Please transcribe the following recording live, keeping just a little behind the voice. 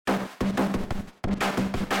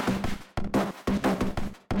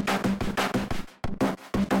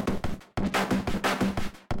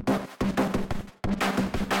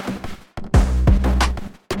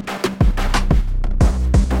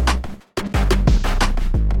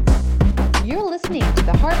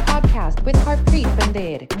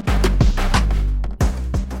aprender.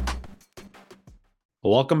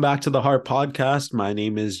 Welcome back to the Heart Podcast. My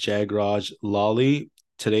name is Jagraj Lally.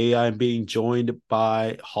 Today I'm being joined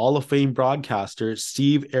by Hall of Fame broadcaster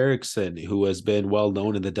Steve Erickson, who has been well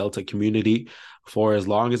known in the Delta community for as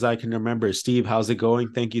long as I can remember. Steve, how's it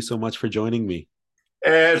going? Thank you so much for joining me.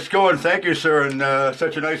 It's going. Thank you, sir. And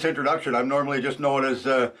such a nice introduction. I'm normally just known as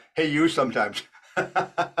Hey You sometimes.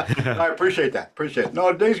 I appreciate that. Appreciate it.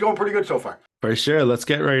 No, the day's going pretty good so far. For sure. Let's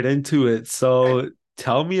get right into it. So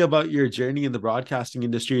tell me about your journey in the broadcasting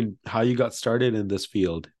industry and how you got started in this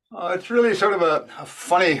field. It's really sort of a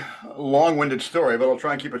funny, long-winded story, but I'll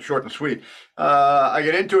try and keep it short and sweet. I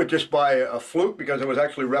get into it just by a fluke because I was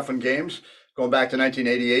actually reffing games going back to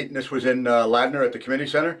 1988, and this was in Ladner at the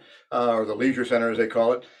Community Center, or the Leisure Center as they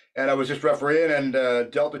call it. And I was just refereeing, and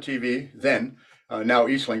Delta TV, then, now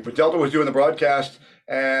Eastlink, but Delta was doing the broadcast,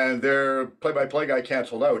 and their play-by-play guy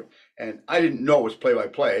canceled out. And I didn't know it was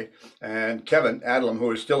play-by-play. And Kevin Adlam,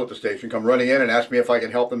 who is still at the station, come running in and asked me if I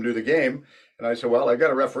could help them do the game. And I said, well, I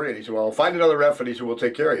got a referee. And he said, well, I'll find another ref. And he said, we'll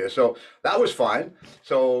take care of you. So that was fine.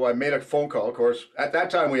 So I made a phone call. Of course, at that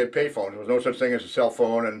time, we had pay phones. There was no such thing as a cell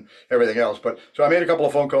phone and everything else. But so I made a couple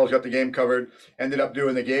of phone calls, got the game covered, ended up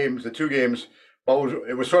doing the games, the two games. But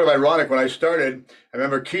it was sort of ironic when I started. I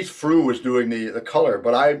remember Keith Frew was doing the color,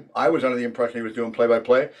 but I was under the impression he was doing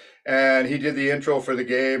play-by-play. And he did the intro for the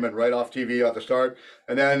game and right off TV at the start.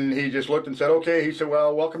 And then he just looked and said, okay. He said,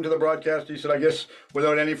 well, welcome to the broadcast. He said, I guess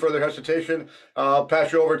without any further hesitation, I'll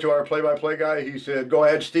pass you over to our play-by-play guy. He said, go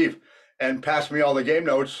ahead, Steve, and passed me all the game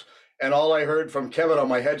notes. And all I heard from Kevin on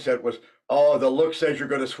my headset was, oh, the look says you're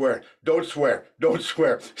going to swear. Don't swear. Don't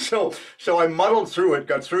swear. So I muddled through it,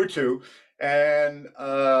 got through to. And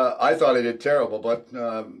I thought I did terrible, but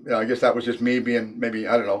I guess that was just me being maybe,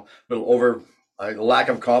 I don't know, a little over lack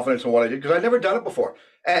of confidence in what I did because I'd never done it before.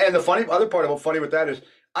 And the other part about funny with that is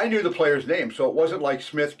I knew the player's name, so it wasn't like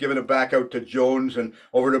Smith giving it back out to Jones and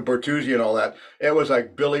over to Bertuzzi and all that. It was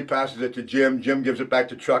like Billy passes it to Jim, Jim gives it back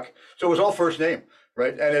to Chuck. So it was all first name,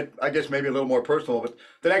 right? And it, I guess maybe a little more personal. But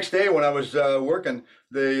the next day when I was working,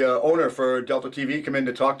 the owner for Delta TV came in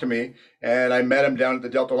to talk to me, and I met him down at the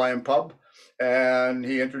Delta Lion Pub. And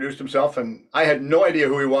he introduced himself, and I had no idea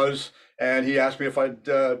who he was. And he asked me if I'd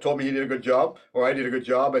told me he did a good job, or I did a good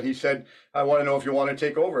job. And he said, I want to know if you want to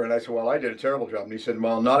take over. And I said, well, I did a terrible job. And he said,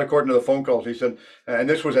 well, not according to the phone calls. He said, and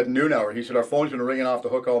this was at noon hour. He said, our phone's been ringing off the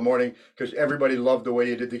hook all morning because everybody loved the way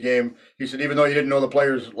you did the game. He said, even though you didn't know the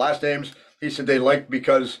players' last names, he said they liked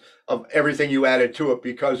because of everything you added to it,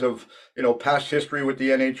 because of, past history with the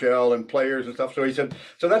NHL and players and stuff. So he said,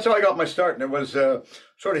 so that's how I got my start. And it was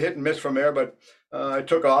sort of hit and miss from there, but I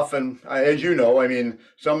took off. And as you know, I mean,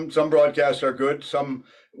 some broadcasts are good.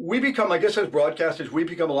 We become, I guess as broadcasters, we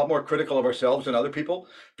become a lot more critical of ourselves than other people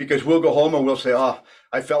because we'll go home and we'll say,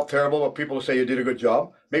 I felt terrible, but people will say you did a good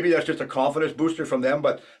job. Maybe that's just a confidence booster from them,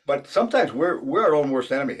 but sometimes we're our own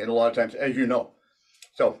worst enemy, and a lot of times, as you know.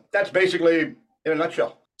 So that's basically in a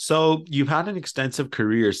nutshell. So you've had an extensive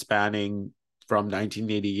career spanning from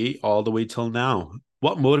 1988 all the way till now.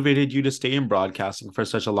 What motivated you to stay in broadcasting for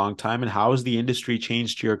such a long time, and how has the industry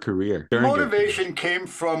changed your career? Motivation came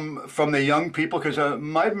from the young people because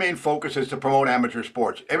my main focus is to promote amateur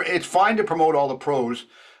sports. It's fine to promote all the pros,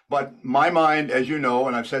 but my mind, as you know,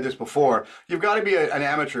 and I've said this before, you've got to be an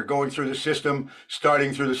amateur going through the system,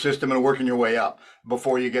 starting through the system and working your way up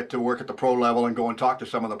before you get to work at the pro level and go and talk to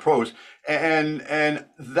some of the pros. And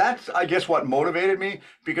that's, I guess, what motivated me,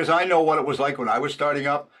 because I know what it was like when I was starting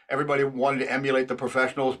up. Everybody wanted to emulate the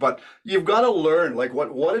professionals, but you've got to learn like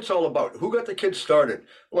what it's all about. Who got the kids started?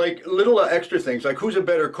 Like little extra things, like who's a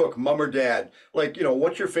better cook, mom or dad? Like,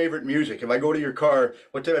 what's your favorite music? If I go to your car,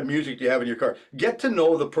 what type of music do you have in your car? Get to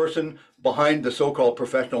know the person behind the so-called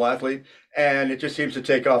professional athlete, and it just seems to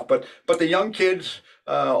take off. But the young kids,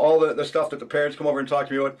 all the stuff that the parents come over and talk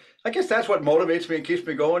to me about, I guess that's what motivates me and keeps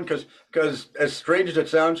me going, because as strange as it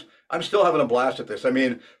sounds, I'm still having a blast at this. I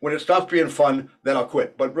mean, when it stops being fun, then I'll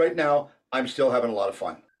quit. But right now, I'm still having a lot of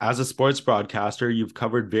fun. As a sports broadcaster, you've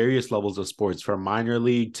covered various levels of sports, from minor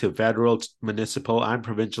league to federal, municipal, and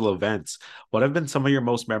provincial events. What have been some of your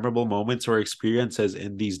most memorable moments or experiences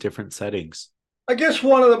in these different settings? I guess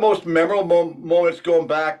one of the most memorable moments going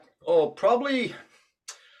back, probably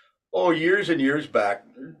years and years back,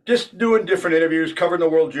 just doing different interviews, covering the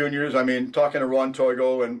World Juniors. I mean, talking to Ron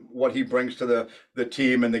Toigo and what he brings to the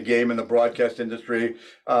team and the game and the broadcast industry,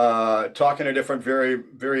 talking to different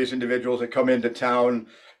various individuals that come into town,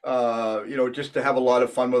 just to have a lot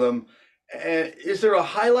of fun with them. And is there a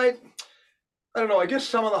highlight? I don't know. I guess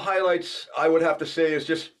some of the highlights I would have to say is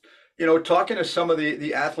just, talking to some of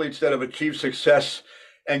the athletes that have achieved success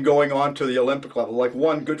and going on to the Olympic level. Like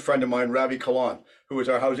one good friend of mine, Ravi Kalan, who was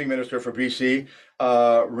our housing minister for BC.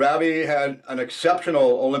 Ravi had an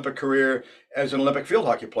exceptional Olympic career as an Olympic field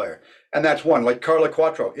hockey player. And that's one, like Carla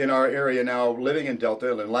Quattro in our area now, living in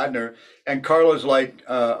Delta in Ladner. And Carla's like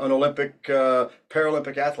an Olympic,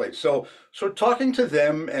 Paralympic athlete. So talking to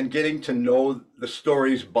them and getting to know the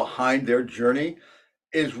stories behind their journey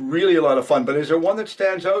is really a lot of fun. But is there one that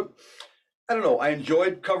stands out? I don't know. I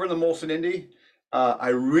enjoyed covering the Molson Indy. I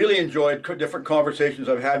really enjoyed different conversations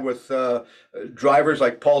I've had with drivers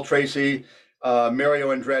like Paul Tracy,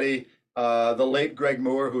 Mario Andretti, the late Greg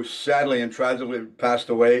Moore, who sadly and tragically passed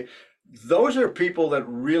away. Those are people that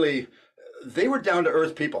really, they were down to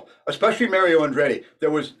earth people, especially Mario Andretti.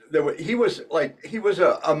 He was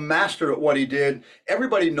a master at what he did.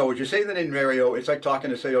 Everybody knows. You say the name Mario, it's like talking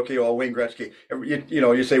to say, okay, well, Wayne Gretzky.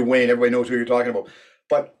 You say Wayne, everybody knows who you're talking about.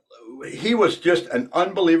 But he was just an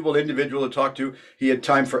unbelievable individual to talk to. He had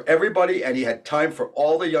time for everybody, and he had time for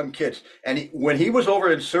all the young kids. And when he was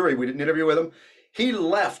over in Surrey, we did an interview with him. He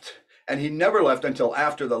left, and he never left until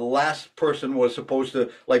after the last person was supposed to,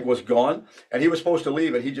 was gone. And he was supposed to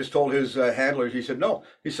leave, and he just told his handlers, he said, no.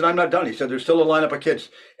 He said, I'm not done. He said, there's still a lineup of kids.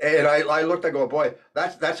 And I looked, I go, boy,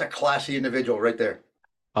 that's a classy individual right there.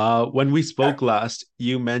 When we spoke last,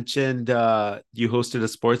 you mentioned you hosted a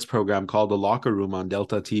sports program called The Locker Room on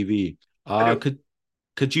Delta TV.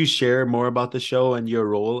 Could you share more about the show and your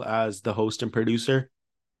role as the host and producer?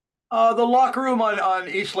 The Locker Room on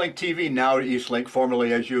Eastlink TV, now Eastlink,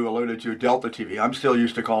 formerly, as you alluded to, Delta TV. I'm still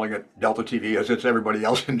used to calling it Delta TV as it's everybody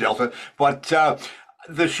else in Delta. But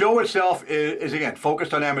the show itself is again,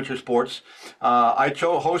 focused on amateur sports. I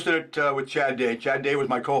hosted it with Chad Day. Chad Day was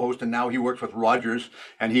my co-host, and now he works with Rogers,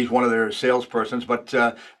 and he's one of their salespersons.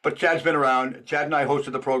 But Chad's been around. Chad and I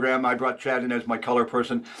hosted the program. I brought Chad in as my color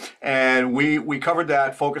person, and we covered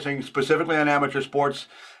that, focusing specifically on amateur sports.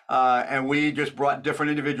 And we just brought different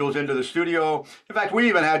individuals into the studio. In fact, we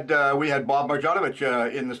even had Bob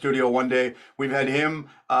Marjanovic in the studio one day. We've had him.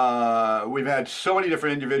 We've had so many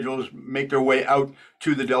different individuals make their way out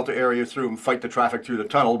to the Delta area through and fight the traffic through the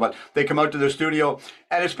tunnel. But they come out to the studio,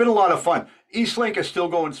 and it's been a lot of fun. Eastlink is still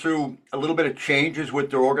going through a little bit of changes with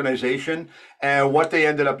their organization, and what they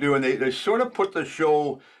ended up doing, they sort of put the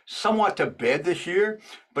show somewhat to bed this year,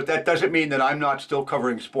 but that doesn't mean that I'm not still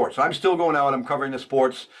covering sports. I'm still going out, I'm covering the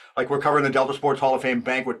sports, like we're covering the Delta Sports Hall of Fame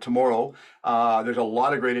banquet tomorrow. There's a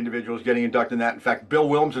lot of great individuals getting inducted in that. In fact, Bill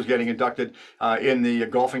Wilms is getting inducted in the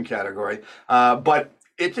golfing category. But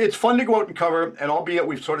it's fun to go out and cover, and albeit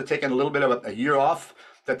we've sort of taken a little bit of a year off,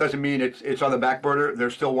 that doesn't mean it's on the back burner. They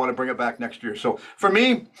still want to bring it back next year. So for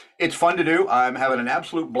me, it's fun to do. I'm having an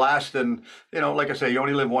absolute blast, and like I say, you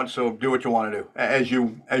only live once, so do what you want to do, as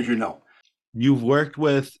you know. You've worked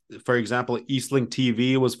with, for example, Eastlink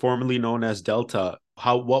TV was formerly known as Delta.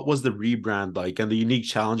 What was the rebrand like, and the unique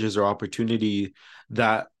challenges or opportunity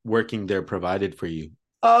that working there provided for you?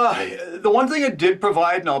 The one thing it did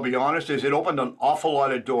provide, and I'll be honest, is it opened an awful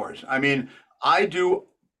lot of doors. I mean, I do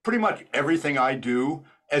pretty much everything I do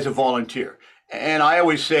as a volunteer. And I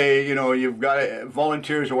always say, you've got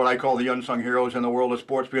volunteers are what I call the unsung heroes in the world of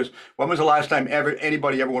sports, because when was the last time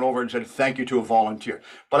anybody ever went over and said thank you to a volunteer?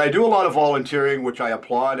 But I do a lot of volunteering, which I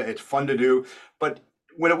applaud. It's fun to do. But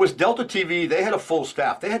when it was Delta TV, they had a full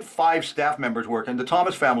staff. They had 5 staff members working. The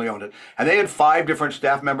Thomas family owned it. And they had 5 different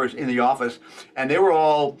staff members in the office, and they were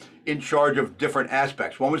all in charge of different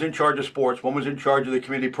aspects. One was in charge of sports, one was in charge of the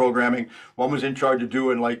community programming, one was in charge of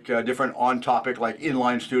doing different on-topic, like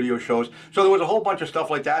inline studio shows. So there was a whole bunch of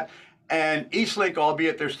stuff like that. And Eastlink,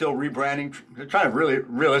 albeit they're still rebranding, they're trying to really,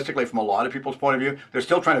 realistically, from a lot of people's point of view, they're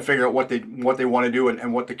still trying to figure out what they want to do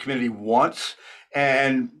and what the community wants.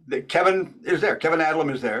 And Kevin is there. Kevin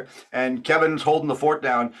Adlam is there, and Kevin's holding the fort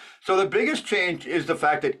down. So the biggest change is the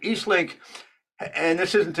fact that Eastlink, and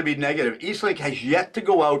this isn't to be negative, Eastlink has yet to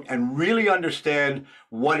go out and really understand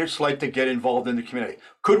what it's like to get involved in the community.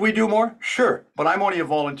 Could we do more? Sure, but I'm only a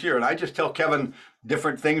volunteer, and I just tell Kevin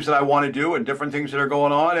different things that I want to do and different things that are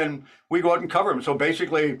going on, and we go out and cover them. So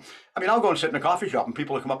basically, I'll go and sit in a coffee shop, and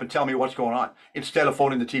people will come up and tell me what's going on instead of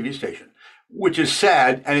phoning the TV station, which is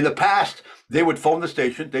sad. And in the past, they would phone the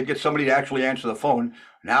station. They'd get somebody to actually answer the phone.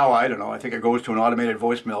 Now, I don't know. I think it goes to an automated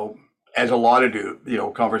voicemail, as a lot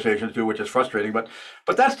of conversations do, which is frustrating. But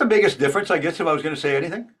that's the biggest difference, I guess, if I was going to say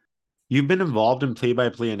anything. You've been involved in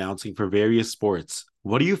play-by-play announcing for various sports.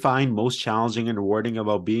 What do you find most challenging and rewarding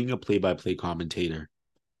about being a play-by-play commentator?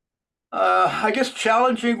 I guess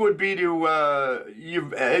challenging would be to,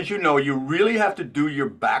 as you know, you really have to do your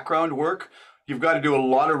background work. you've got to do a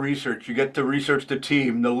lot of research. You get to research the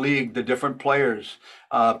team, the league, the different players,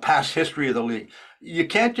 past history of the league. You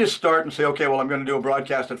can't just start and say, okay, well, I'm going to do a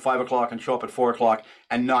broadcast at 5 o'clock and show up at 4 o'clock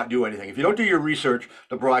and not do anything. If you don't do your research,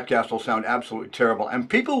 the broadcast will sound absolutely terrible. And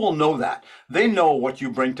people will know that. They know what you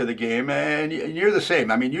bring to the game, and you're the same.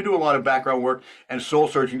 I mean, you do a lot of background work and soul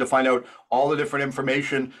searching to find out all the different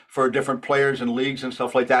information for different players and leagues and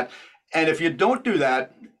stuff like that. And if you don't do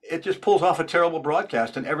that, it just pulls off a terrible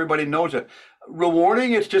broadcast and everybody knows it.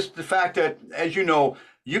 Rewarding, it's just the fact that, as you know,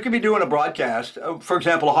 you can be doing a broadcast, for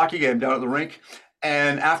example, a hockey game down at the rink,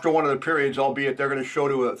 and after one of the periods, albeit they're going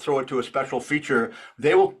to throw it to a special feature,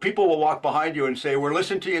 people will walk behind you and say, "We're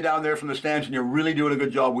listening to you down there from the stands, and you're really doing a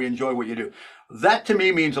good job. We enjoy what you do." That to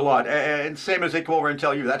me means a lot. And same as they come over and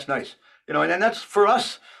tell you, that's nice, and that's for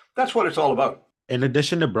us. That's what it's all about. In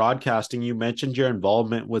addition to broadcasting, you mentioned your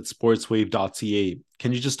involvement with sportswave.ca.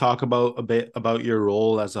 Can you just talk about a bit about your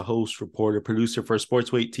role as a host, reporter, producer for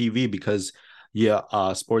Sportswave TV? Because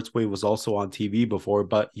Sportswave was also on TV before,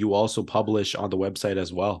 but you also publish on the website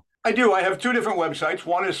as well. I do. I have two different websites.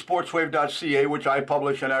 One is sportswave.ca, which I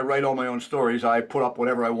publish and I write all my own stories. I put up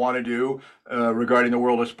whatever I want to do regarding the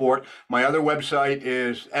world of sport. My other website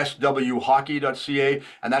is swhockey.ca,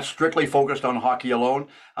 and that's strictly focused on hockey alone.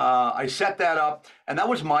 I set that up, and that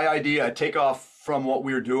was my idea, a takeoff from what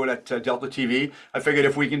we were doing at Delta TV. I figured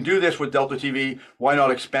if we can do this with Delta TV, why not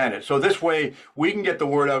expand it? So this way we can get the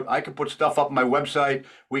word out. I can put stuff up on my website.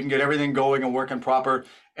 We can get everything going and working proper.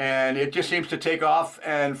 And it just seems to take off.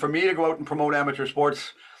 And for me to go out and promote amateur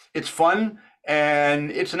sports, it's fun. And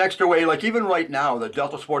it's an extra way. Like even right now, the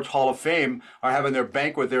Delta Sports Hall of Fame are having their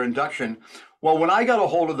banquet, their induction. Well, when I got a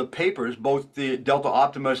hold of the papers, both the Delta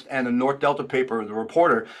Optimist and the North Delta paper, the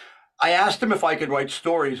Reporter, I asked them if I could write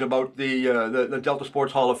stories about the Delta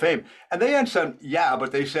Sports Hall of Fame, and they answered, yeah,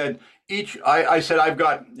 but they said I said, I've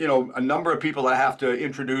got, a number of people that I have to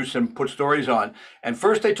introduce and put stories on. And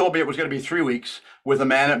first they told me it was going to be 3 weeks with a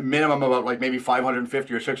minimum about like maybe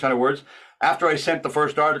 550 or 600 words. After I sent the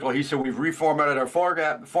first article, he said, we've reformatted our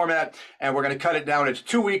format and we're going to cut it down. It's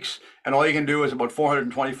 2 weeks and all you can do is about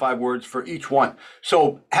 425 words for each one.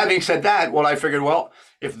 So having said that, what I figured, well,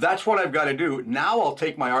 if that's what I've got to do, now I'll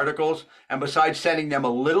take my articles and besides sending them a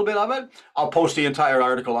little bit of it, I'll post the entire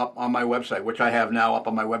article up on my website, which I have now up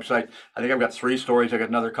on my website. I think I've got 3 stories. I got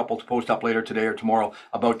another couple to post up later today or tomorrow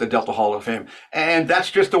about the Delta Hall of Fame. And that's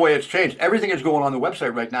just the way it's changed. Everything is going on the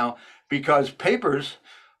website right now because papers,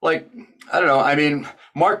 like, I don't know, I mean,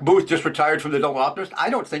 Mark Booth just retired from the Delta Optimist. I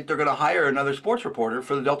don't think they're going to hire another sports reporter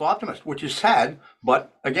for the Delta Optimist, which is sad,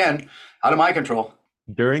 but again, out of my control.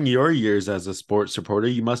 During your years as a sports reporter,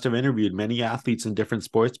 you must have interviewed many athletes and different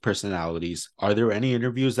sports personalities. Are there any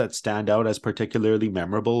interviews that stand out as particularly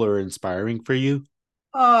memorable or inspiring for you?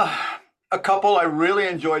 A couple. I really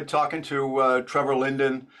enjoyed talking to Trevor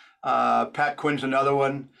Linden. Pat Quinn's another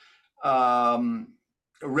one.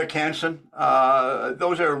 Rick Hansen.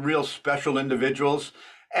 Those are real special individuals.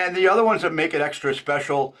 And the other ones that make it extra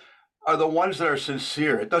special are the ones that are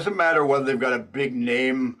sincere. It doesn't matter whether they've got a big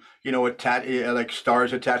name, like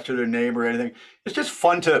stars attached to their name or anything. It's just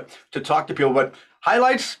fun to talk to people. But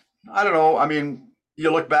highlights, I don't know. I mean,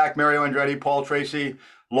 you look back, Mario Andretti, Paul Tracy,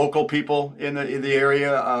 local people in the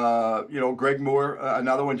area, Greg Moore,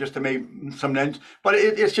 another one just to make some names. But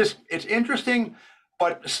it's interesting.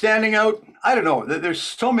 But standing out, I don't know. There's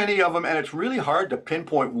so many of them, and it's really hard to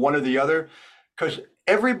pinpoint one or the other because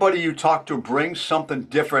everybody you talk to brings something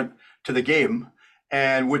different to the game,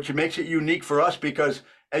 and which makes it unique for us because,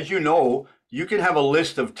 as you know, you can have a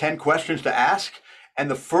list of 10 questions to ask, and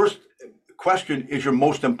the first question is your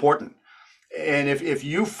most important. And if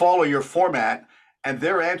you follow your format and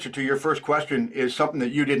their answer to your first question is something that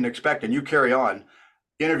you didn't expect and you carry on,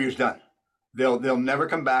 the interview's done. They'll never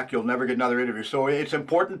come back. You'll never get another interview. So it's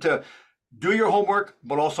important to do your homework,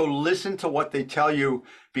 but also listen to what they tell you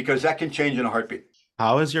because that can change in a heartbeat.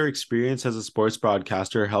 How has your experience as a sports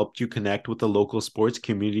broadcaster helped you connect with the local sports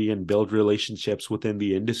community and build relationships within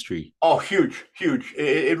the industry? Oh, huge, huge.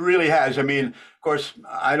 It really has. I mean, of course,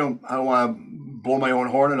 I don't want to blow my own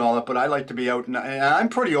horn and all that, but I like to be out and I'm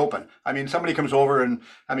pretty open. I mean, somebody comes over and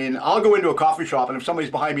I'll go into a coffee shop and if somebody's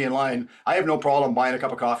behind me in line, I have no problem buying a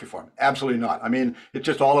cup of coffee for them. Absolutely not. I mean, it's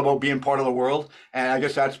just all about being part of the world. And I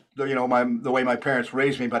guess that's, the way my parents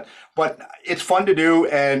raised me, but it's fun to do.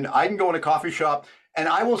 And I can go in a coffee shop and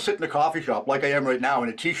I will sit in a coffee shop like I am right now in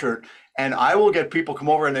a t-shirt and I will get people come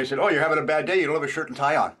over and they said, oh, you're having a bad day. You don't have a shirt and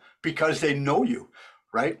tie on because they know you,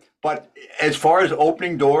 right? But as far as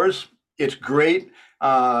opening doors, it's great.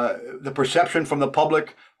 The perception from the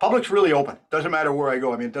public's really open. Doesn't matter where I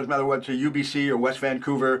go. I mean, it doesn't matter whether it's UBC or West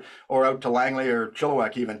Vancouver or out to Langley or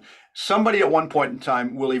Chilliwack even. Somebody at one point in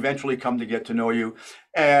time will eventually come to get to know you.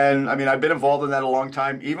 And I mean, I've been involved in that a long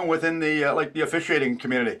time, even within the like the officiating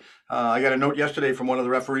community. I got a note yesterday from one of the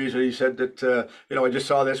referees, and he said that I just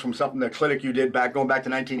saw this from something, the clinic you did going back to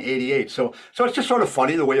 1988. So it's just sort of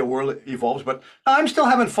funny the way the world evolves. But I'm still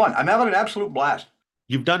having fun. I'm having an absolute blast.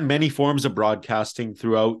 You've done many forms of broadcasting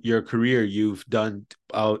throughout your career. You've done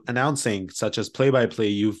announcing, such as play-by-play.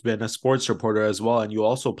 You've been a sports reporter as well, and you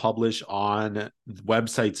also publish on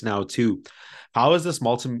websites now too. How has this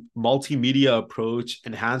multimedia approach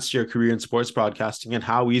enhanced your career in sports broadcasting, and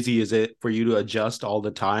how easy is it for you to adjust all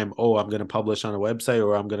the time? Oh, I'm going to publish on a website,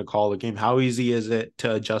 or I'm going to call a game. How easy is it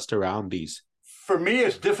to adjust around these? For me,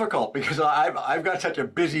 it's difficult because I've got such a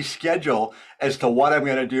busy schedule as to what I'm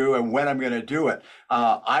going to do and when I'm going to do it.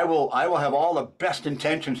 I will have all the best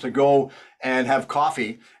intentions to go and have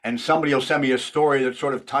coffee, and somebody will send me a story that's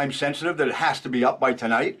sort of time sensitive that it has to be up by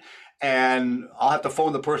tonight. And I'll have to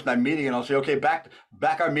phone the person I'm meeting, and I'll say, okay, back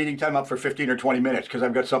our meeting time up for 15 or 20 minutes because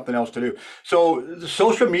I've got something else to do. So the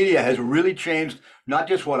social media has really changed not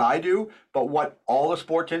just what I do, but what all the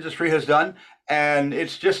sports industry has done. And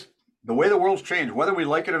it's just the way the world's changed, whether we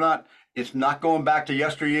like it or not. It's not going back to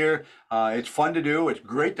yesteryear. It's fun to do. It's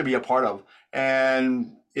great to be a part of.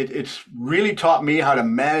 And it's really taught me how to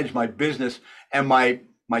manage my business and my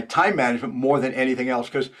time management more than anything else,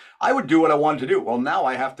 because I would do what I wanted to do. Well, now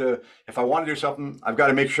I have to, if I want to do something, I've got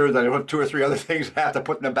to make sure that I have two or three other things I have to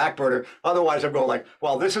put in the back burner. Otherwise, I'm going like,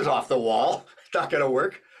 well, this is off the wall. It's not going to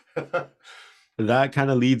work. That kind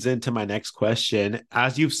of leads into my next question.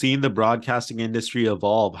 As you've seen the broadcasting industry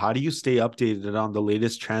evolve, how do you stay updated on the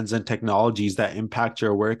latest trends and technologies that impact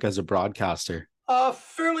your work as a broadcaster?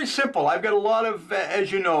 Fairly simple. I've got a lot of,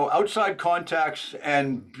 as you know, outside contacts,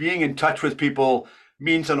 and being in touch with people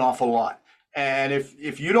means an awful lot. And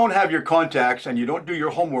if you don't have your contacts and you don't do your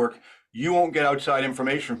homework, you won't get outside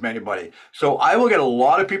information from anybody. So I will get a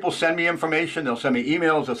lot of people send me information. They'll send me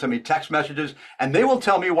emails, they'll send me text messages, and they will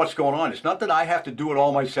tell me what's going on. It's not that I have to do it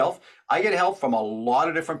all myself. I get help from a lot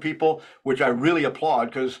of different people, which I really applaud,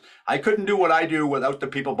 because I couldn't do what I do without the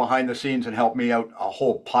people behind the scenes and help me out a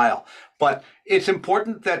whole pile. But it's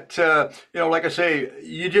important that, like I say,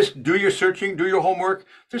 you just do your searching, do your homework.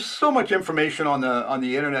 There's so much information on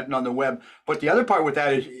the internet and on the web. But the other part with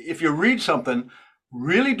that is, if you read something,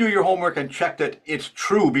 really do your homework and check that it's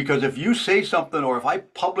true, because if you say something, or if I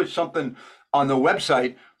publish something on the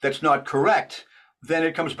website that's not correct, then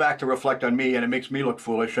it comes back to reflect on me, and it makes me look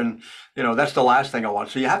foolish. And, that's the last thing I want.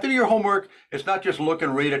 So you have to do your homework. It's not just look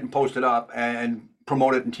and read it and post it up and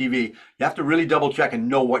promote it in TV. You have to really double check and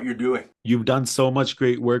know what you're doing. You've done so much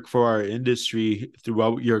great work for our industry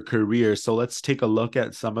throughout your career. So let's take a look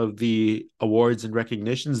at some of the awards and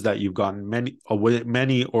recognitions that you've gotten.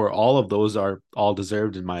 Many or all of those are all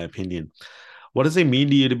deserved, in my opinion. What does it mean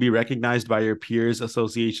to you to be recognized by your peers,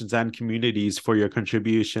 associations, and communities for your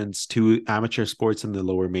contributions to amateur sports in the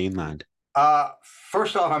Lower Mainland?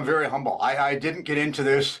 First off, I'm very humble. I didn't get into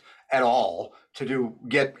this at all to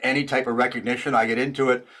get any type of recognition. I get into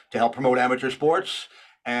it to help promote amateur sports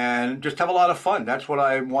and just have a lot of fun. That's what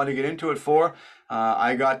I want to get into it for.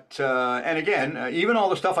 And again, even all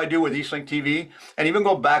the stuff I do with Eastlink TV, and even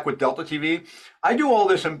go back with Delta TV, I do all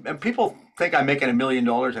this, and people think I'm making $1 million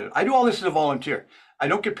at it. I do all this as a volunteer. I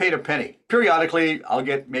don't get paid a penny. Periodically, I'll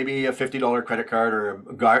get maybe a $50 credit card or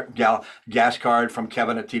a gas card from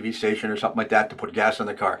Kevin at TV station or something like that to put gas in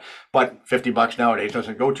the car. But $50 nowadays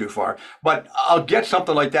doesn't go too far. But I'll get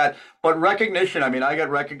something like that. But recognition, I mean, I got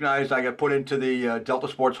recognized. I got put into the Delta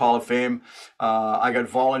Sports Hall of Fame. I got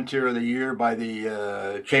Volunteer of the Year by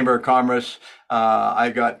the Chamber of Commerce. I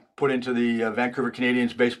got put into the Vancouver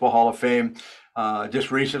Canadians Baseball Hall of Fame. Just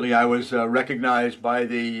recently, I was recognized by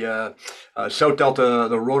the South Delta,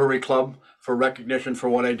 the Rotary Club, for recognition for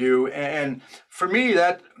what I do. And for me,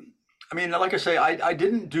 like I say, I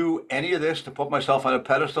didn't do any of this to put myself on a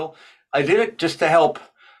pedestal. I did it just to help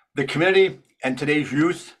the community and today's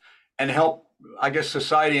youth, and help, I guess,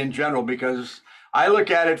 society in general, because I look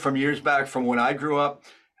at it from years back, from when I grew up.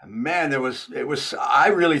 Man, I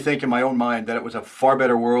really think in my own mind that it was a far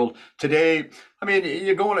better world. Today, I mean,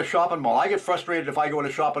 you go in a shopping mall. I get frustrated if I go in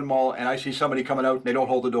a shopping mall and I see somebody coming out and they don't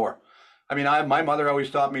hold the door. I mean, my mother always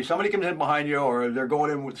taught me, somebody comes in behind you, or they're going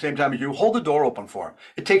in at the same time as you, hold the door open for them.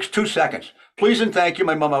 It takes 2 seconds. Please and thank you,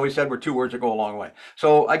 my mom always said, were 2 words that go a long way.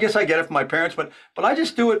 So I guess I get it from my parents, but I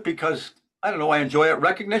just do it because, I don't know, I enjoy it.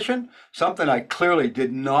 Recognition, something I clearly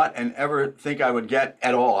did not and ever think I would get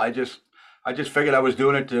at all. I just figured I was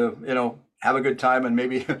doing it to, have a good time, and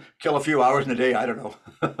maybe kill a few hours in a day. I don't know.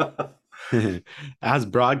 As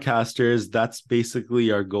broadcasters, that's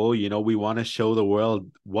basically our goal. We want to show the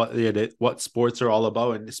world what sports are all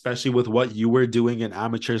about, and especially with what you were doing in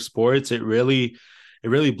amateur sports, it really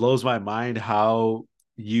blows my mind how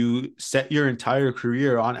you set your entire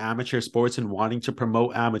career on amateur sports and wanting to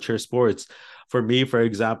promote amateur sports. For me, for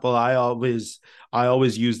example, I always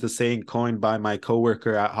use the saying coined by my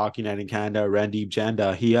coworker at Hockey Night in Canada, Randeep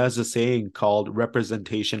Janda. He has a saying called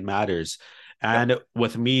 "representation matters." Yep. And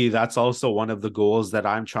with me, that's also one of the goals that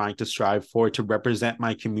I'm trying to strive for, to represent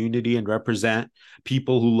my community and represent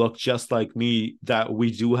people who look just like me, that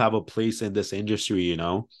we do have a place in this industry.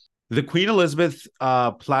 The Queen Elizabeth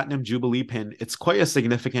Platinum Jubilee pin, it's quite a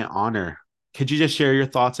significant honor. Could you just share your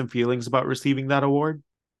thoughts and feelings about receiving that award?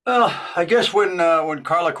 Well, I guess when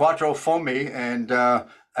Carla Quattro phoned me and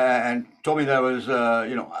told me that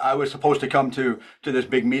I was supposed to come to this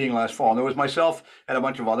big meeting last fall, and there was myself and a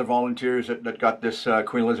bunch of other volunteers that got this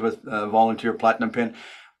Queen Elizabeth volunteer platinum pin.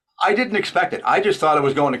 I didn't expect it. I just thought I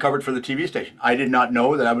was going to cover it for the TV station. I did not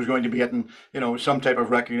know that I was going to be getting, some type of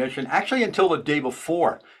recognition, actually until the day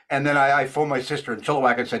before. And then I phoned my sister in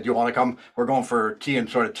Chilliwack and said, "Do you want to come? We're going for tea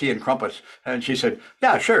and crumpets." And she said,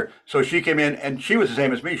 "Yeah, sure." So she came in, and she was the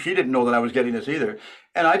same as me. She didn't know that I was getting this either.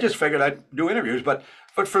 And I just figured I'd do interviews. But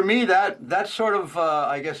for me, that sort of,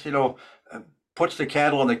 I guess, puts the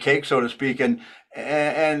candle on the cake, so to speak.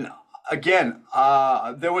 And again,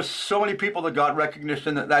 there was so many people that got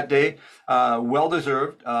recognition that day, well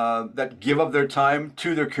deserved, that give up their time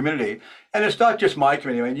to their community. And it's not just my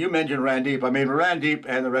community. I mean, you mentioned Randeep. I mean, Randeep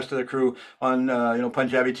and the rest of the crew on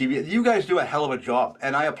Punjabi TV. You guys do a hell of a job,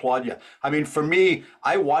 and I applaud you. I mean, for me,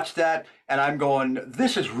 I watched that and I'm going,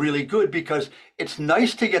 this is really good, because it's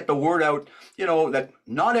nice to get the word out. That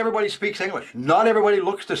not everybody speaks English, not everybody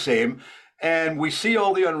looks the same. And we see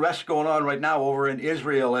all the unrest going on right now over in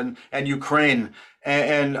Israel and Ukraine.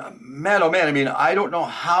 And man, oh man, I mean, I don't know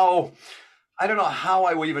how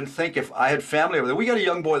I would even think if I had family over there. We got a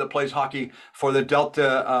young boy that plays hockey for the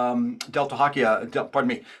Delta Hockey, pardon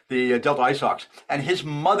me, the Delta Ice Hawks. And his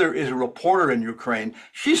mother is a reporter in Ukraine.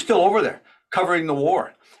 She's still over there covering the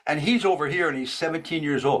war. And he's over here and he's 17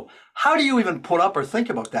 years old. How do you even put up or think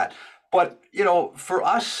about that? But, for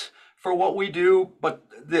us, for what we do, but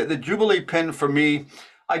the Jubilee pin for me,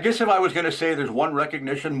 I guess if I was going to say there's one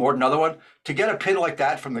recognition more than another one, to get a pin like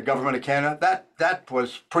that from the government of Canada, that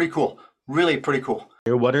was pretty cool. Really pretty cool.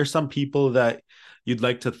 What are some people that you'd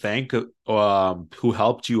like to thank who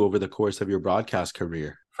helped you over the course of your broadcast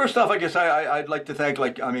career? First off, I guess I'd like to thank,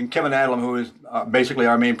 Kevin Adlam, who is basically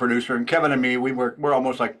our main producer, and Kevin and me, we're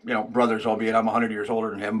almost like brothers, albeit I'm 100 years older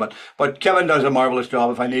than him. But Kevin does a marvelous job.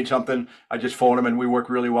 If I need something, I just phone him, and we work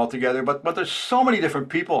really well together. But there's so many different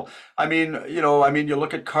people. I mean, you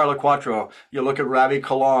look at Carla Quattro, you look at Ravi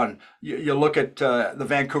Kalan, you look at the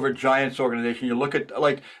Vancouver Giants organization, you look at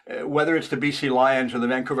whether it's the BC Lions or the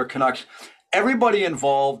Vancouver Canucks. Everybody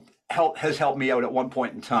involved has helped me out at one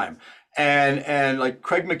point in time. And like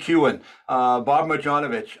Craig McEwen, Bob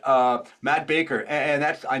Majonovich, Matt Baker, and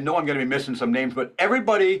that's, I know I'm going to be missing some names, but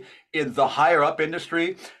everybody in the higher up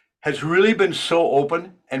industry has really been so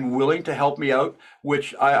open and willing to help me out,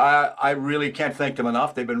 which I really can't thank them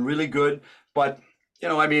enough. They've been really good. But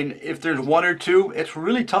if there's one or two, it's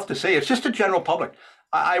really tough to say. It's just the general public.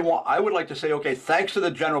 I would like to say, okay, thanks to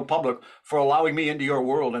the general public for allowing me into your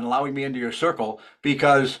world and allowing me into your circle,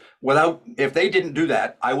 because if they didn't do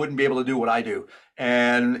that, I wouldn't be able to do what I do.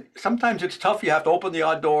 And sometimes it's tough. You have to open the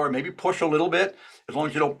odd door, maybe push a little bit, as long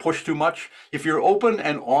as you don't push too much. If you're open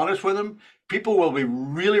and honest with them, people will be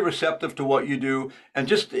really receptive to what you do. And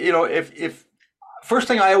just, if first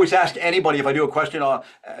thing I always ask anybody, if I do a question, a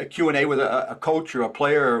Q&A with a coach or a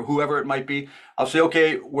player or whoever it might be, I'll say,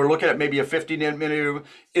 okay, we're looking at maybe a 15-minute interview.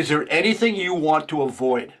 Is there anything you want to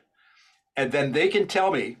avoid? And then they can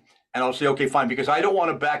tell me, and I'll say, okay, fine, because I don't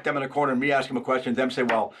want to back them in a corner and me ask them a question, them say,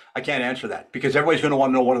 well, I can't answer that, because everybody's going to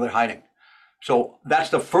want to know what are they hiding. So that's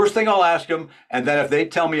the first thing I'll ask them. And then if they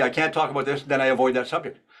tell me I can't talk about this, then I avoid that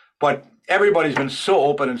subject. But everybody's been so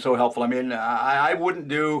open and so helpful. I mean, I wouldn't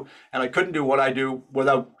do, and I couldn't do what I do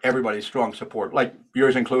without everybody's strong support, like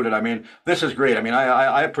yours included. I mean, this is great. I mean,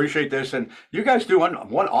 I appreciate this, and you guys do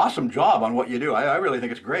one awesome job on what you do. I really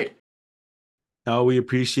think it's great. No, we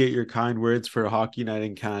appreciate your kind words for Hockey Night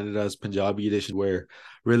in Canada's Punjabi edition. We're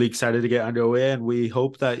really excited to get underway, and we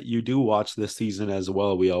hope that you do watch this season as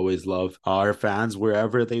well. We always love our fans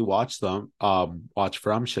wherever they watch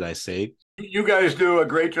from, should I say. You guys do a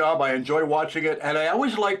great job. I enjoy watching it. And I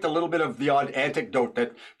always like the little bit of the odd anecdote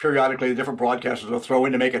that periodically the different broadcasters will throw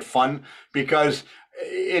in to make it fun, because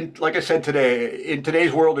like I said today, in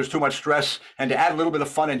today's world, there's too much stress, and to add a little bit of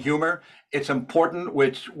fun and humor, it's important.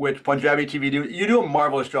 Which Punjabi TV do. You do a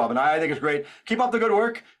marvelous job, and I think it's great. Keep up the good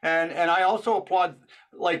work, and I also applaud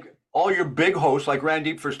like all your big hosts, like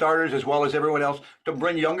Randeep for starters, as well as everyone else, to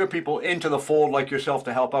bring younger people into the fold like yourself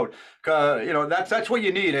to help out. That's what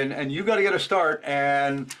you need, and you got to get a start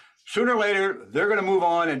and. Sooner or later, they're going to move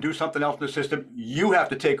on and do something else in the system. You have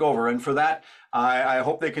to take over. And for that, I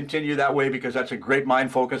hope they continue that way because that's a great mind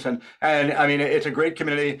focus. And I mean, it's a great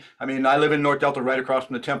community. I mean, I live in North Delta right across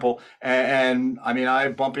from the temple. And I mean, I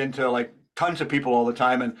bump into like tons of people all the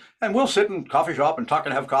time. And we'll sit in coffee shop and talk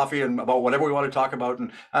and have coffee and about whatever we want to talk about.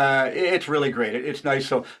 And it's really great. It's nice.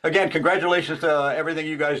 So again, congratulations to everything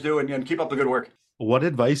you guys do and keep up the good work. What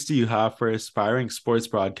advice do you have for aspiring sports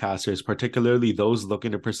broadcasters, particularly those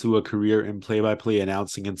looking to pursue a career in play-by-play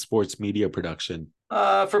announcing and sports media production?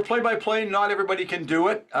 For play-by-play, not everybody can do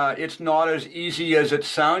it. It's not as easy as it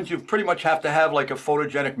sounds. You pretty much have to have like a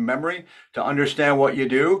photogenic memory to understand what you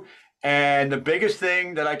do. And the biggest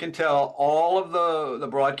thing that I can tell all of the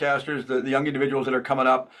broadcasters, the young individuals that are coming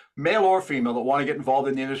up, male or female, that want to get involved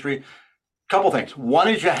in the industry, couple things. One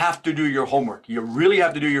is you have to do your homework. You really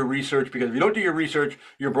have to do your research because if you don't do your research,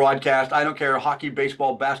 your broadcast, I don't care, hockey,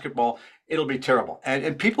 baseball, basketball, it'll be terrible.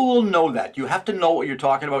 And people will know that. You have to know what you're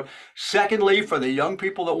talking about. Secondly, for the young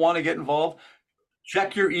people that want to get involved,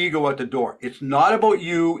 check your ego at the door. It's not about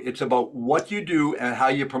you. It's about what you do and how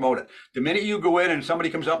you promote it. The minute you go in and somebody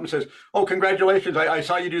comes up and says, oh, congratulations, I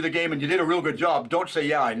saw you do the game and you did a real good job. Don't say,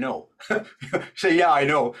 yeah, I know. Say, yeah, I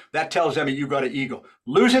know. That tells them that you got an ego.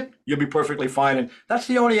 Lose it, you'll be perfectly fine. And that's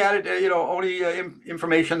the only added,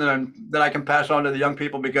 information that I can pass on to the young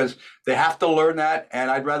people because they have to learn that. And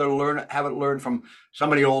I'd rather have it learned from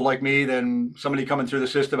somebody old like me than somebody coming through the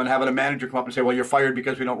system and having a manager come up and say, well, you're fired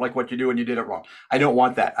because we don't like what you do and you did it wrong. I don't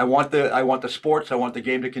want that. I want the sports. I want the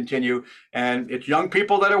game to continue. And it's young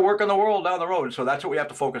people that are working the world down the road. So that's what we have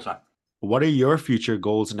to focus on. What are your future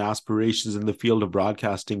goals and aspirations in the field of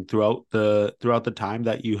broadcasting throughout the time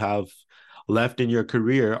that you have left in your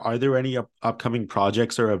career? Are there any upcoming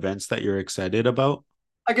projects or events that you're excited about?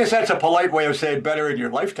 I guess that's a polite way of saying better in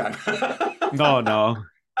your lifetime. No,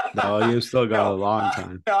 you've still got No, a long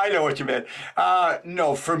time. I know what you meant.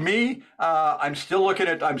 No, for me, I'm still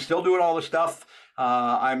doing all the stuff.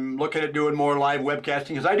 I'm looking at doing more live webcasting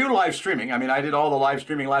because I do live streaming. I mean, I did all the live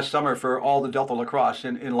streaming last summer for all the Delta lacrosse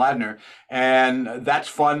in Ladner, and that's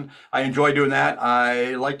fun. I enjoy doing that.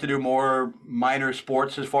 I like to do more minor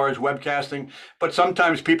sports as far as webcasting, but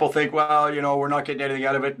sometimes people think, well, we're not getting anything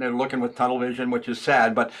out of it, and they're looking with tunnel vision, which is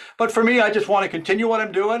sad. But for me, I just want to continue what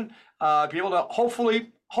I'm doing. Be able to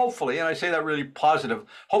hopefully, and I say that really positive,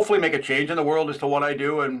 hopefully make a change in the world as to what I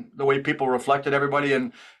do and the way people reflect at everybody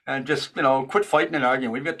and just, quit fighting and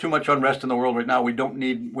arguing. We've got too much unrest in the world right now. We don't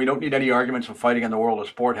need any arguments of fighting in the world of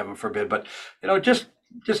sport, heaven forbid. But,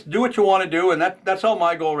 just do what you want to do. And that's all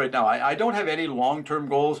my goal right now. I don't have any long-term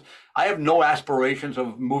goals. I have no aspirations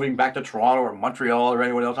of moving back to Toronto or Montreal or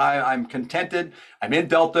anyone else. I'm contented. I'm in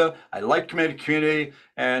Delta. I like community.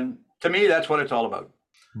 And to me, that's what it's all about.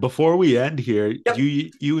 Before we end here, Yep.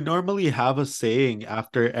 you normally have a saying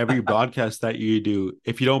after every broadcast that you do,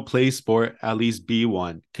 if you don't play sport, at least be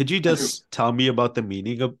one. Could you just tell me about the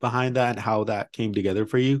meaning behind that and how that came together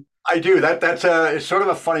for you? I do. It's sort of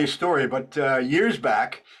a funny story, but years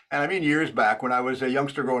back, and I mean years back, when I was a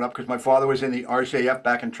youngster growing up, because my father was in the RCAF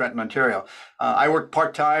back in Trenton, Ontario, I worked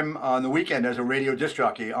part-time on the weekend as a radio disc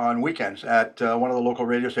jockey on weekends at one of the local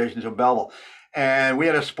radio stations in Belleville. And we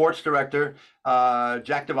had a sports director,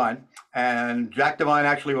 Jack Devine, and Jack Devine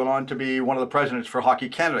actually went on to be one of the presidents for Hockey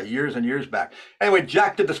Canada years and years back. Anyway,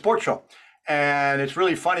 Jack did the sports show. And it's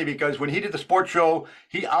really funny because when he did the sports show,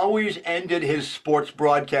 he always ended his sports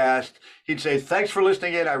broadcast. He'd say, thanks for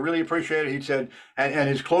listening in. I really appreciate it. He'd said, and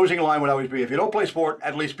his closing line would always be, if you don't play sport,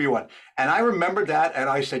 at least be one. And I remembered that. And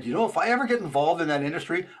I said, if I ever get involved in that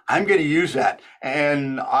industry, I'm going to use that.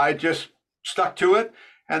 And I just stuck to it.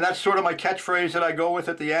 And that's sort of my catchphrase that I go with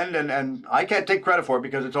at the end. And I can't take credit for it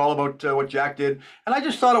because it's all about what Jack did. And I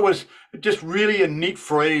just thought it was just really a neat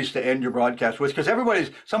phrase to end your broadcast with, because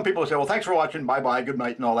some people say, well, thanks for watching, bye-bye, good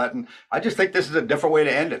night and all that. And I just think this is a different way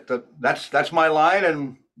to end it. That's my line,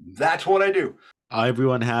 and that's what I do.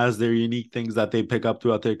 Everyone has their unique things that they pick up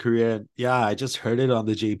throughout their career. And yeah, I just heard it on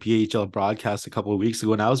the JPHL broadcast a couple of weeks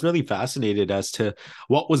ago, and I was really fascinated as to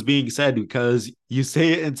what was being said, because you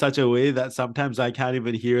say it in such a way that sometimes I can't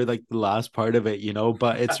even hear like the last part of it,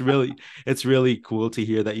 but it's really cool to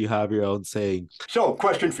hear that you have your own saying. So,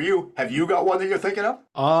 question for you. Have you got one that you're thinking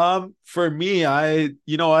of? For me, I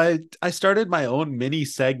started my own mini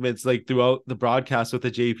segments like throughout the broadcast with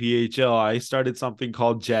the JPHL. I started something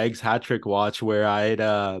called Jag's Hat Trick Watch, where I'd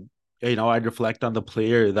reflect on the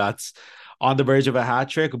player that's on the verge of a hat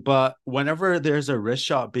trick. But whenever there's a wrist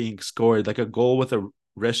shot being scored, like a goal with a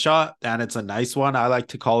wrist shot, and it's a nice one, I like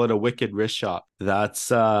to call it a wicked wrist shot. That's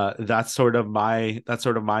sort of my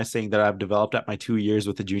saying that I've developed at my 2 years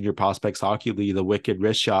with the Junior Prospects Hockey League, the wicked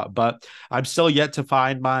wrist shot. But I'm still yet to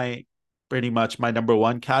find pretty much my number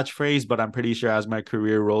one catchphrase, but I'm pretty sure as my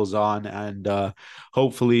career rolls on and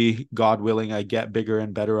hopefully, God willing, I get bigger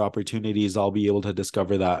and better opportunities, I'll be able to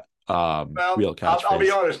discover that Well, real I'll be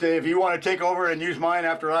catchphrase. honest, Dave. If you want to take over and use mine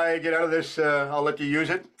after I get out of this, I'll let you use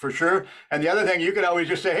it for sure. And the other thing, you could always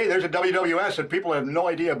just say, hey, there's a WWS, and people have no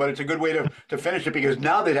idea, but it's a good way to finish it, because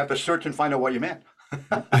now they'd have to search and find out what you meant.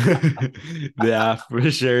 Yeah, for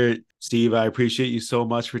sure. Steve, I appreciate you so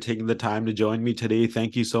much for taking the time to join me today.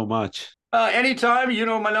 Thank you so much. Anytime, you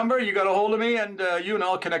know my number, you got a hold of me, and you and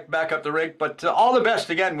I'll connect back up the rink. But all the best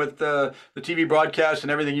again with the TV broadcast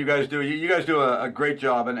and everything you guys do. You guys do a great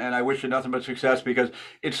job, and I wish you nothing but success, because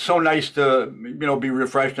it's so nice to be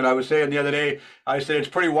refreshed. And I was saying the other day, I said it's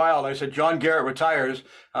pretty wild. I said John Garrett retires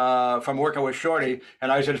from working with Shorty,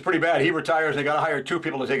 and I said it's pretty bad. He retires, they got to hire two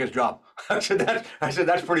people to take his job. I said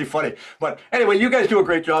that's pretty funny. But anyway, you guys do a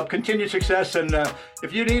great job. Continued success, and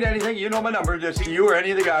if you need anything, you know my number. Just you or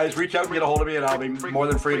any of the guys, reach out and get a hold of me, and I'll be more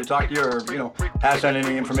than free to talk to you, or pass on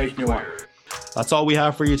any information you want. That's all we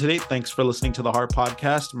have for you today. Thanks for listening to the Heart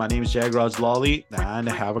Podcast. My name is Jagraj Lawley, and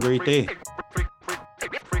have a great day.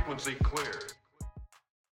 Frequency.